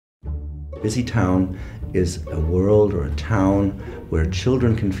Busytown is a world or a town where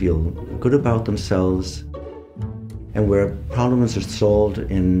children can feel good about themselves and where problems are solved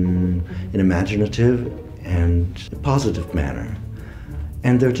in an imaginative and positive manner.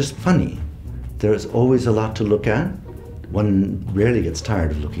 And they're just funny. There's always a lot to look at. One rarely gets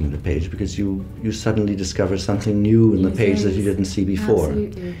tired of looking at a page because you suddenly discover something new in the page that you didn't see before.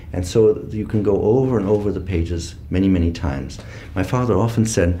 Absolutely. And so you can go over and over the pages many, many times. My father often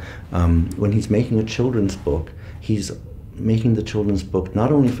said when he's making a children's book, he's making the children's book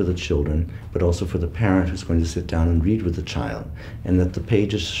not only for the children, but also for the parent who's going to sit down and read with the child, and that the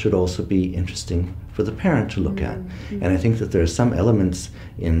pages should also be interesting for the parent to look at. And I think that there are some elements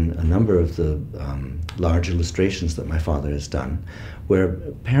in a number of the large illustrations that my father has done where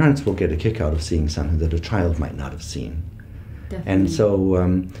parents will get a kick out of seeing something that a child might not have seen. Definitely. And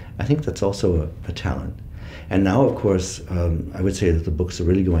so I think that's also a talent. And now, of course, I would say that the books are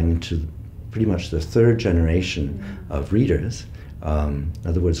really going into pretty much the third generation of readers. In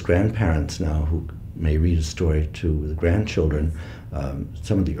other words, grandparents now who may read a story to the grandchildren.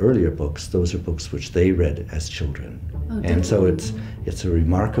 Some of the earlier books, those are books which they read as children. Oh, and so definitely. it's a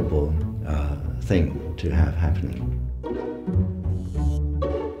remarkable thing to have happening.